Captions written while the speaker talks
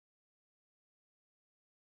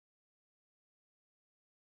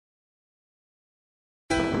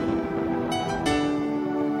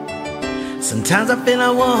Sometimes I feel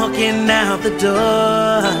like walking out the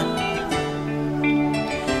door,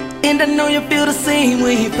 and I know you feel the same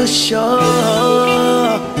way for sure.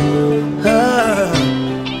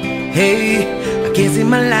 Hey, I can't see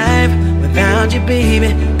my life without you, baby,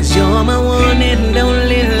 'cause you're my one and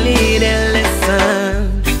only lady.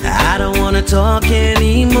 Listen, I don't wanna talk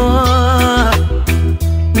anymore.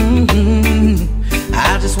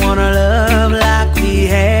 I just wanna love like we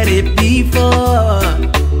had it before.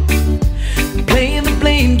 Playing the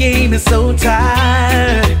blame game is so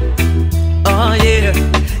tired. Oh yeah,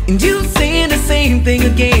 and you saying the same thing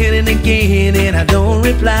again and again, and I don't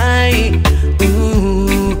reply.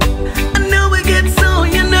 Ooh, I know it gets on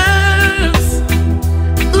your nerves.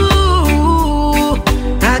 Ooh,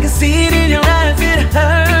 I can see it in your eyes, it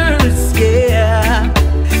hurts, yeah.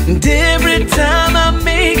 And every time I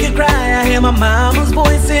make you cry, I hear my mama's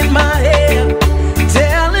voice in my head,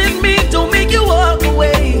 telling me don't make you walk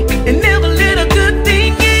away and never let a good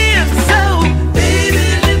thing in. So, baby,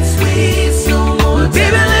 let's waste no more time.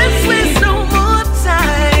 Baby, let's waste no more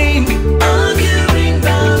time arguing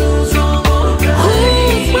about who's wrong or right.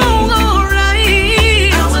 Who's wrong or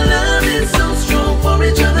right? Our love is so strong for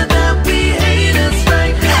each other that we hate us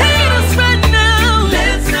right now. Hate us right now.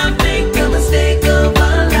 Let's not make the mistake of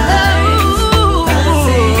our lives by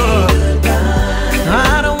saying goodbye.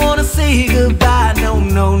 I don't wanna say goodbye, no,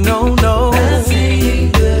 no, no, no. By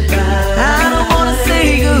saying goodbye. I don't wanna say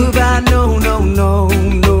goodbye, no, no, no,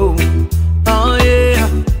 no. Oh yeah,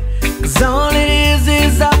 'cause all it is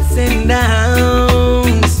ups and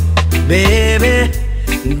downs, baby.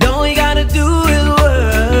 And all you gotta do is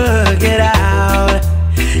work it out.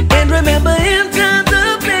 And remember, in times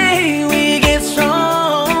of pain we get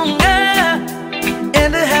stronger. And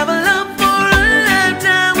to have a love for a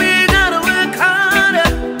lifetime, we gotta work harder,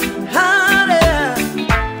 harder.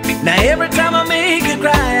 Now every time I make you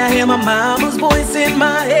cry, I hear my mama's voice in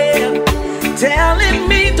my head, telling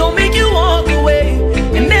me don't make you walk away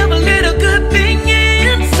and never let a good thing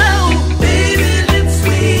in. So, baby, let's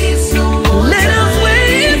waste no more time. Let us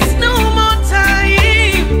waste no more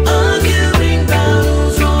time arguing about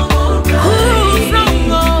who's wrong or right. Who's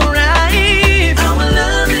wrong or right? Our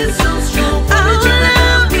love is so strong for each other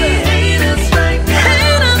that we hate us right now.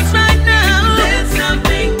 Hate us right now. Let's not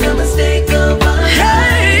make the mistake of our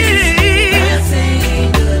lives by saying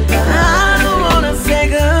goodbye. I don't wanna say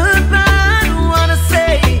goodbye. I don't wanna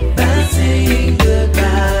say by saying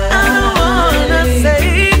goodbye. I don't wanna say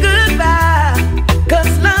goodbye,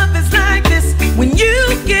 'cause love is like this. When you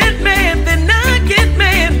get mad, then I get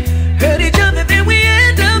mad. Hurt each other, then we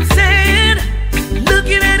end up sad,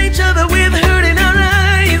 looking at each other with hurt in our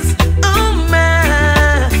eyes. Oh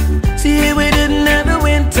my, see, if we didn't have the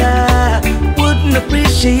winter, wouldn't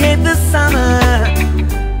appreciate the summer.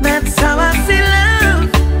 That's how I see love.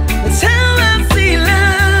 That's how I see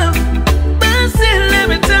love. But still,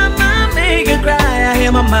 every time I make her cry, I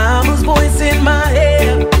hear my mama's voice in my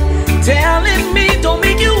head, telling me